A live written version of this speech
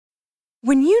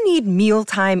When you need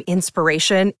mealtime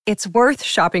inspiration, it's worth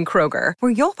shopping Kroger,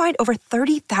 where you'll find over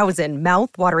 30,000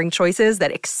 mouth-watering choices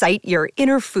that excite your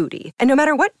inner foodie. And no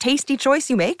matter what tasty choice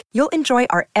you make, you'll enjoy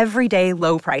our everyday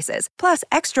low prices, plus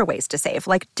extra ways to save,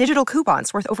 like digital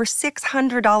coupons worth over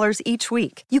 $600 each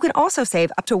week. You can also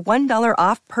save up to $1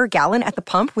 off per gallon at the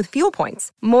pump with fuel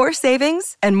points. More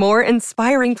savings and more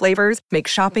inspiring flavors make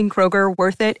shopping Kroger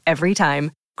worth it every time.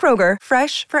 Kroger,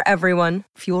 fresh for everyone.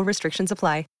 Fuel restrictions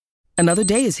apply. Another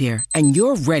day is here, and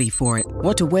you're ready for it.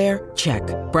 What to wear? Check.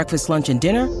 Breakfast, lunch, and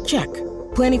dinner? Check.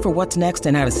 Planning for what's next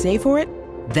and how to save for it?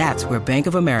 That's where Bank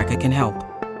of America can help.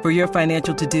 For your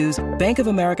financial to-dos, Bank of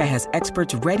America has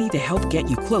experts ready to help get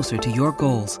you closer to your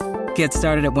goals. Get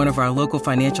started at one of our local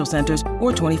financial centers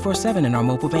or 24/7 in our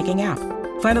mobile banking app.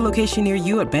 Find a location near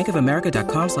you at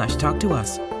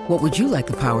bankofamerica.com/talktous. What would you like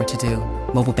the power to do?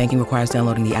 Mobile banking requires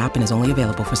downloading the app and is only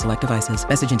available for select devices.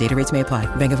 Message and data rates may apply.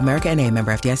 Bank of America N.A., member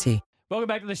FDIC. Welcome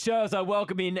back to the show as I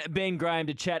welcome in Ben Graham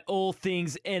to chat all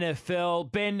things NFL.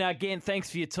 Ben, again,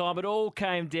 thanks for your time. It all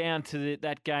came down to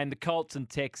that game, the Colts and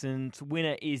Texans.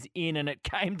 Winner is in, and it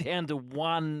came down to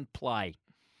one play.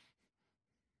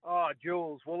 Oh,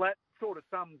 Jules, well, that sort of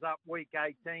sums up Week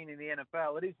 18 in the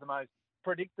NFL. It is the most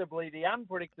the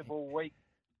unpredictable week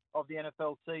of the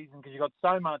NFL season because you've got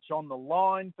so much on the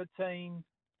line for teams.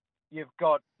 You've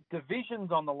got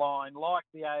divisions on the line, like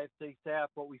the AFC South,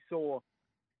 what we saw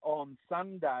on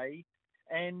Sunday,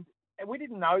 and we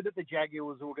didn't know that the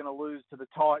Jaguars were going to lose to the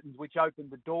Titans, which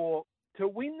opened the door to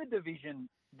win the division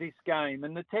this game.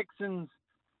 And the Texans,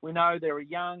 we know they're a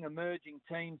young, emerging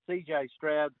team. CJ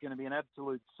Stroud's going to be an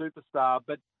absolute superstar,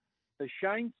 but the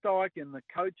Shane Steichen, the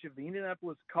coach of the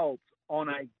Indianapolis Colts, on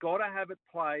a gotta-have-it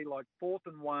play like 4th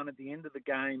and 1 at the end of the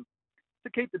game to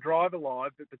keep the drive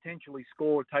alive, but potentially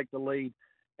score, take the lead,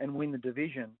 and win the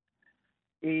division,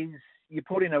 is you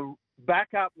put in a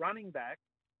backup running back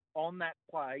on that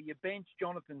play. You bench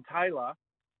Jonathan Taylor,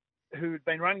 who'd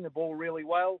been running the ball really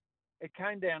well. It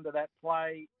came down to that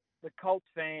play. The Colts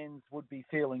fans would be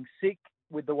feeling sick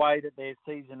with the way that their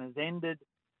season has ended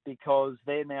because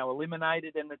they're now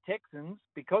eliminated. And the Texans,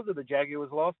 because of the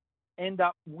Jaguars' loss, end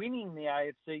up winning the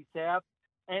AFC South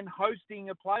and hosting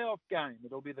a playoff game.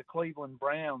 It'll be the Cleveland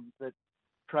Browns that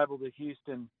travel to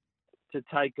Houston to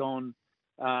take on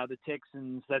the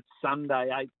Texans. That's Sunday,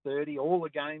 8:30. All the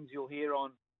games you'll hear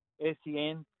on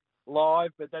SEN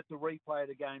live, but that's a replay of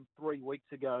the game 3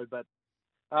 weeks ago. But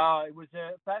it was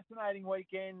a fascinating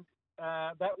weekend.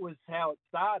 That was how it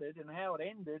started, and how it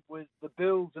ended was the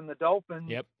Bills and the Dolphins.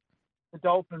 Yep. The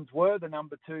Dolphins were the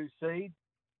number 2 seed.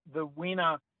 The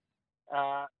winner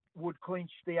would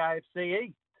clinch the AFC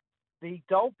East. The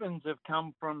Dolphins have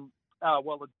come from,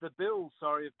 the Bills,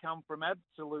 have come from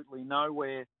absolutely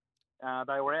nowhere.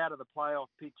 They were out of the playoff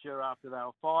picture after they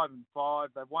were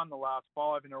 5-5. They've won the last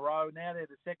 5 in a row. Now they're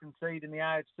the 2nd seed in the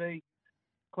AFC,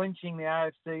 clinching the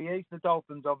AFC East. The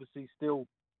Dolphins obviously still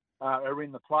are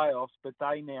in the playoffs, but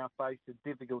they now face a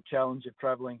difficult challenge of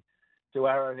travelling to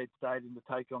Arrowhead Stadium to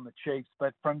take on the Chiefs.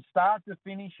 But from start to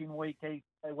finish in Week 18,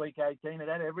 it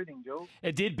had everything, Jules.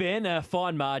 It did, Ben.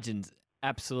 Fine margins.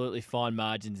 Absolutely fine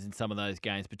margins in some of those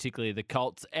games, particularly the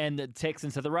Colts and the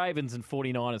Texans. So the Ravens and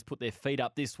 49ers put their feet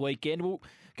up this weekend. We'll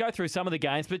go through some of the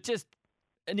games, but just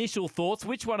initial thoughts.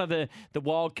 Which one of the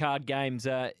wild card games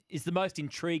is the most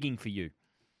intriguing for you?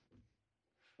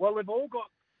 Well, they've all got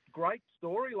great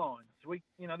storylines.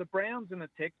 The Browns and the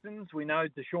Texans, we know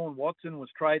Deshaun Watson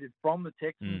was traded from the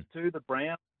Texans to the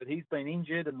Browns, but he's been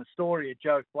injured, and the story of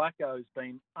Joe Flacco has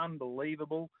been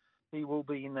unbelievable. He will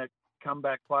be in the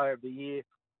comeback player of the year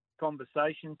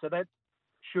conversation. So that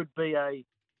should be a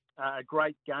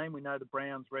great game. We know the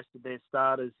Browns rested their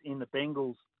starters in the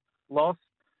Bengals loss.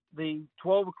 The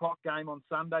 12 o'clock game on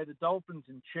Sunday, the Dolphins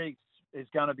and Chiefs, is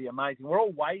going to be amazing. We're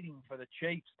all waiting for the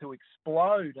Chiefs to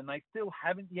explode, and they still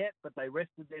haven't yet, but they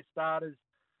rested their starters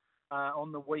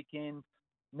on the weekend,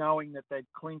 knowing that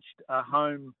they'd clinched a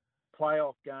home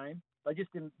playoff game. They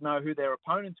just didn't know who their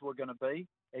opponents were going to be.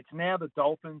 It's now the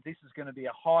Dolphins. This is going to be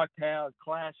a high-powered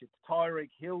clash. It's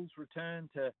Tyreek Hill's return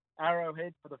to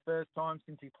Arrowhead for the first time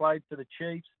since he played for the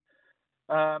Chiefs.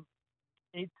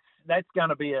 That's going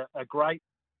to be a great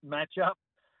matchup.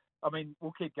 I mean,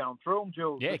 we'll keep going through them,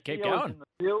 Jules. Yeah, keep going.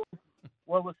 The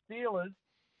Steelers,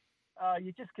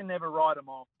 you just can never write them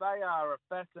off. They are a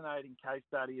fascinating case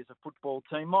study as a football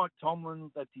team. Mike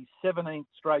Tomlin, that's his 17th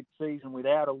straight season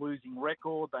without a losing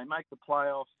record. They make the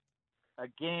playoffs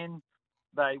again.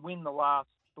 They win the last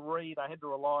 3. They had to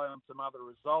rely on some other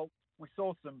results. We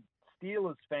saw some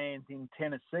Steelers fans in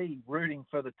Tennessee rooting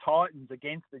for the Titans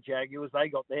against the Jaguars. They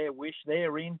got their wish.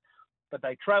 They're in. But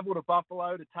they travel to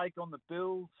Buffalo to take on the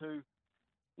Bills, who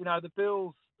the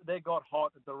Bills, they got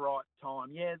hot at the right time.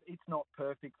 Yeah, it's not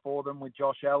perfect for them with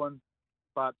Josh Allen,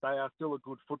 but they are still a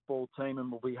good football team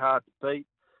and will be hard to beat.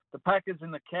 The Packers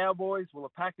and the Cowboys, well,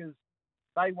 the Packers,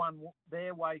 they won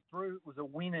their way through. It was a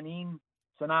win and in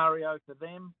scenario for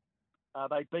them.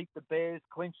 They beat the Bears,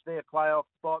 clinched their playoff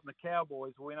spot, and the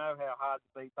Cowboys, we know how hard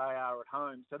to beat they are at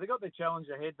home. So they got their challenge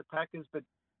ahead, the Packers, but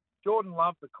Jordan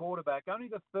Love, the quarterback, only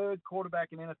the third quarterback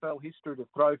in NFL history to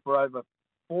throw for over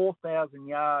 4,000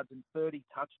 yards and 30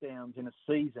 touchdowns in a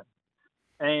season.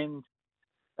 And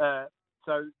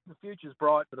so the future's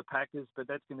bright for the Packers, but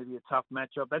that's going to be a tough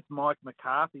matchup. That's Mike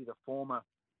McCarthy, the former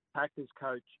Packers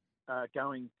coach,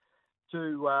 going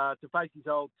to face his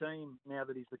old team now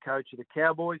that he's the coach of the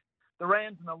Cowboys. The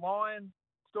Rams and the Lions,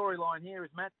 storyline here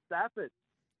is Matt Stafford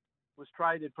was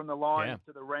traded from the Lions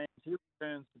to the Rams. He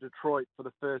returns to Detroit for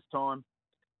the first time.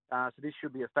 So this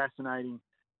should be a fascinating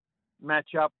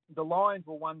matchup. The Lions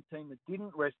were one team that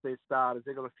didn't rest their starters.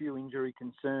 They've got a few injury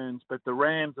concerns, but the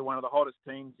Rams are one of the hottest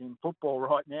teams in football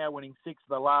right now, winning 6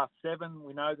 of the last 7.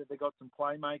 We know that they've got some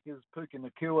playmakers. Puka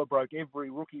Nacua broke every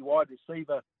rookie wide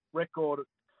receiver record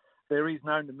there is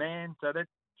known to man, so that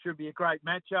should be a great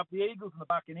matchup. The Eagles and the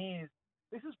Buccaneers,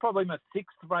 this is probably my 6th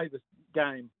favourite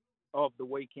game of the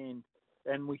weekend,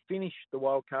 and we finish the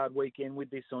wildcard weekend with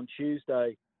this on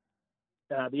Tuesday.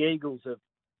 The Eagles have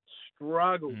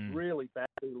struggled really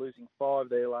badly, losing 5 of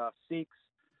their last 6.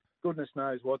 Goodness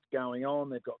knows what's going on.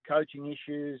 They've got coaching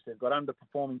issues. They've got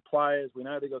underperforming players. We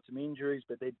know they've got some injuries,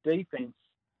 but their defense,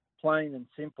 plain and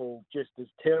simple, just is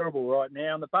terrible right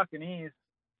now. And the Buccaneers,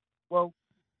 well,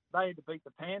 they had to beat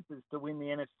the Panthers to win the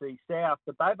NFC South,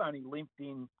 but they've only limped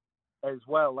in as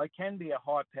well. They can be a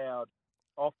high-powered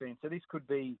offense, so this could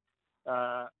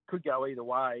go either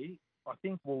way. I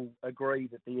think we'll agree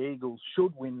that the Eagles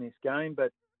should win this game,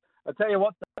 but I tell you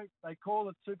what, they call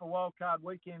it Super Wildcard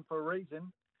Weekend for a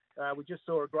reason. We just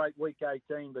saw a great Week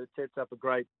 18, but it sets up a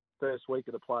great first week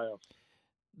of the playoffs.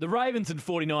 The Ravens and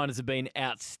 49ers have been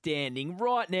outstanding.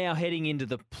 Right now, heading into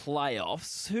the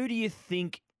playoffs, who do you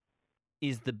think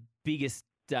is the biggest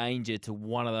danger to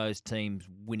one of those teams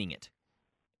winning it?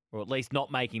 Or at least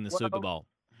not making the Super Bowl?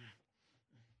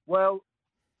 Well,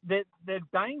 they're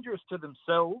dangerous to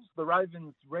themselves. The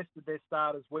Ravens rested their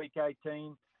starters Week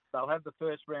 18. They'll have the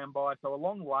first round bye, so a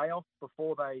long layoff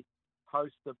before they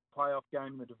host the playoff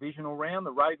game in the divisional round.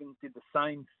 The Ravens did the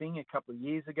same thing a couple of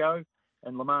years ago,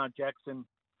 and Lamar Jackson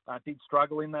did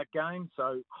struggle in that game,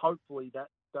 so hopefully that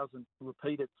doesn't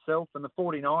repeat itself. And the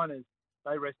 49ers,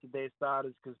 they rested their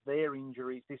starters because their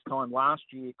injuries this time last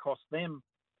year cost them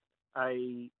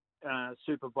a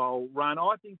Super Bowl run.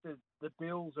 I think that the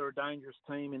Bills are a dangerous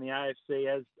team in the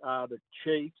AFC, as are the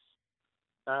Chiefs.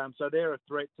 So they're a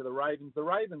threat to the Ravens. The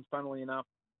Ravens, funnily enough,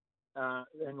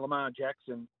 and Lamar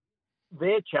Jackson,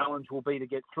 their challenge will be to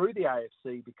get through the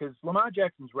AFC because Lamar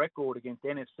Jackson's record against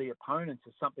NFC opponents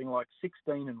is something like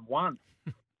 16-1.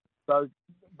 So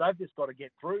they've just got to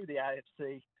get through the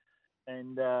AFC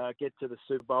and get to the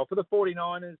Super Bowl. For the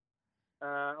 49ers,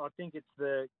 I think it's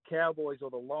the Cowboys or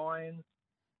the Lions.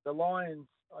 The Lions,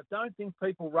 I don't think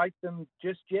people rate them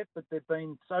just yet, but they've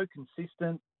been so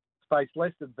consistent, faced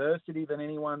less adversity than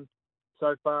anyone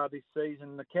so far this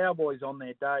season. The Cowboys on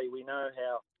their day, we know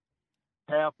how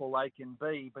powerful they can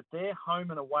be, but their home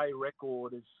and away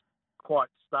record is quite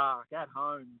stark. At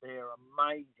home, they're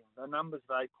amazing. The numbers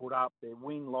they put up, their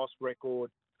win-loss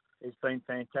record has been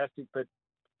fantastic, but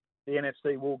the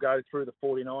NFC will go through the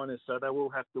 49ers, so they will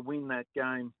have to win that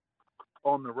game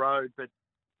on the road. But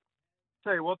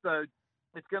tell you what, though,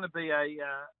 it's going to be a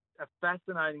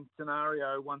fascinating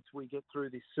scenario once we get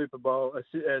through this Super Bowl,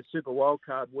 Super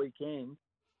Wildcard weekend.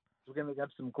 We're going to have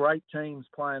some great teams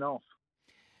playing off.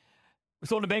 We're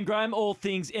talking to Ben Graham, all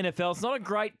things NFL. It's not a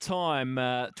great time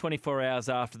 24 hours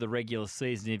after the regular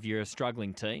season if you're a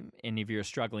struggling team and if you're a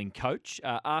struggling coach.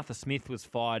 Arthur Smith was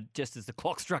fired just as the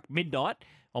clock struck midnight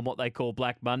on what they call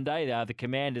Black Monday. The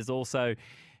Commanders also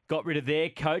got rid of their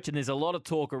coach, and there's a lot of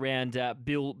talk around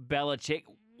Bill Belichick.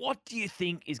 What do you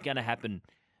think is going to happen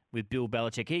with Bill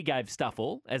Belichick? He gave stuff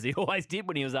all, as he always did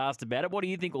when he was asked about it. What do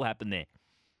you think will happen there?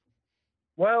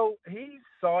 Well, he's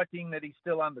citing that he's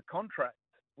still under contract,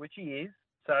 which he is.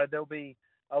 So there'll be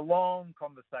a long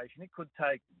conversation. It could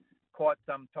take quite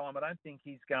some time. I don't think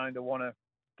he's going to want to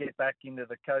get back into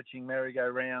the coaching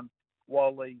merry-go-round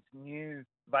while these new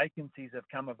vacancies have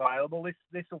come available.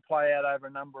 This will play out over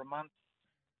a number of months.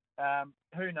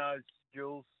 Who knows,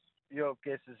 Jules? Your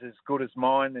guess is as good as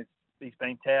mine. He's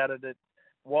been touted at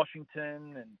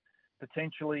Washington and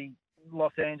potentially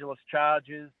Los Angeles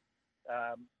Chargers.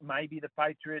 Maybe the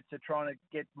Patriots are trying to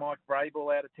get Mike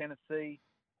Vrabel out of Tennessee.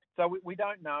 So we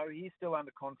don't know. He's still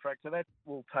under contract, so that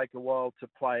will take a while to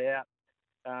play out.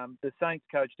 The Saints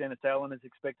coach, Dennis Allen, is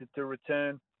expected to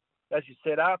return. As you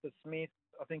said, Arthur Smith,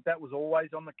 I think that was always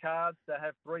on the cards. To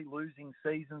have 3 losing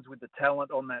seasons with the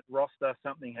talent on that roster,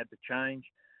 something had to change.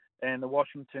 And the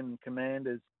Washington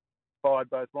Commanders fired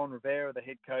both Ron Rivera, the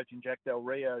head coach, and Jack Del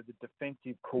Rio, the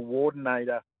defensive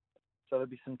coordinator. So there'll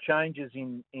be some changes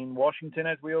in Washington.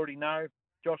 As we already know,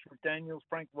 Josh McDaniels,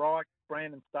 Frank Reich,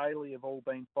 Brandon Staley have all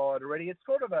been fired already. It's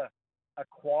sort of a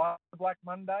quiet Black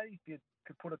Monday, if you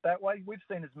could put it that way. We've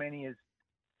seen as many as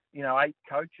 8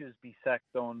 coaches be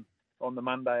sacked on the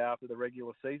Monday after the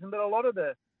regular season. But a lot of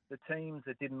the teams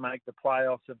that didn't make the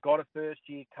playoffs have got a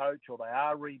first-year coach, or they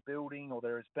are rebuilding, or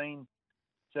there has been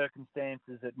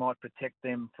circumstances that might protect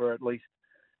them for at least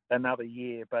another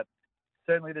year. But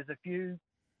certainly there's a few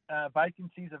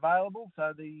vacancies available,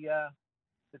 so the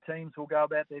teams will go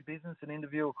about their business and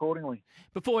interview accordingly.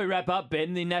 Before we wrap up,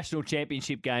 Ben, the national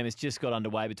championship game has just got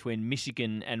underway between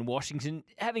Michigan and Washington.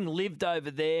 Having lived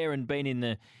over there and been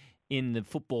in the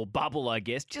football bubble, I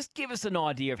guess, just give us an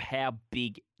idea of how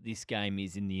big this game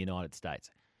is in the United States.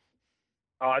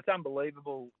 Oh, it's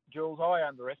unbelievable, Jules. I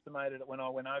underestimated it when I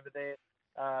went over there.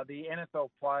 The NFL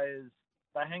players,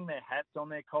 they hang their hats on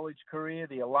their college career.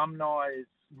 The alumni is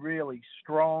really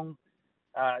strong.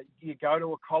 You go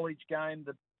to a college game,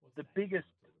 the biggest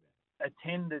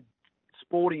attended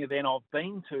sporting event I've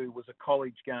been to was a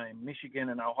college game, Michigan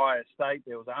and Ohio State.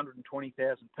 There was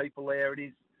 120,000 people there.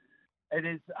 It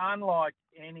is unlike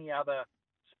any other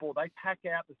sport. They pack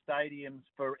out the stadiums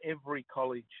for every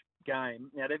college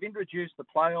game. Now, they've introduced the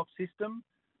playoff system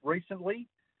recently,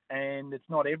 and it's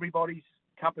not everybody's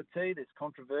cup of tea. There's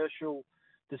controversial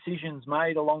decisions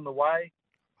made along the way.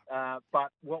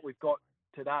 But what we've got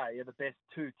today are the best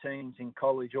 2 teams in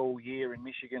college all year in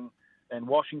Michigan and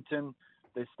Washington.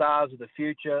 They're stars of the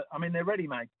future. I mean, they're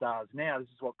ready-made stars now. This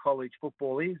is what college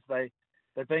football is.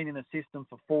 They've been in the system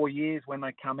for 4 years. When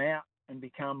they come out and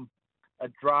become a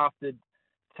drafted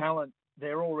talent,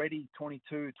 they're already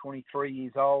 22, 23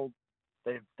 years old.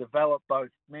 They've developed both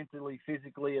mentally,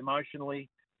 physically, emotionally.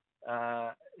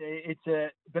 It's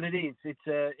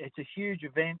a huge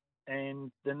event,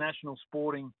 and the national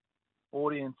sporting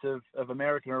audience of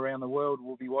America and around the world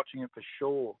will be watching it for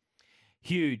sure.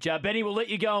 Huge. Benny, we'll let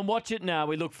you go and watch it now.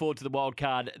 We look forward to the wild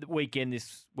card weekend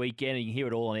this weekend, and you can hear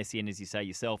it all on SEN, as you say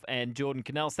yourself. And Jordan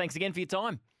Canals, thanks again for your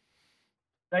time.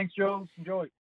 Thanks, Jules. Enjoy.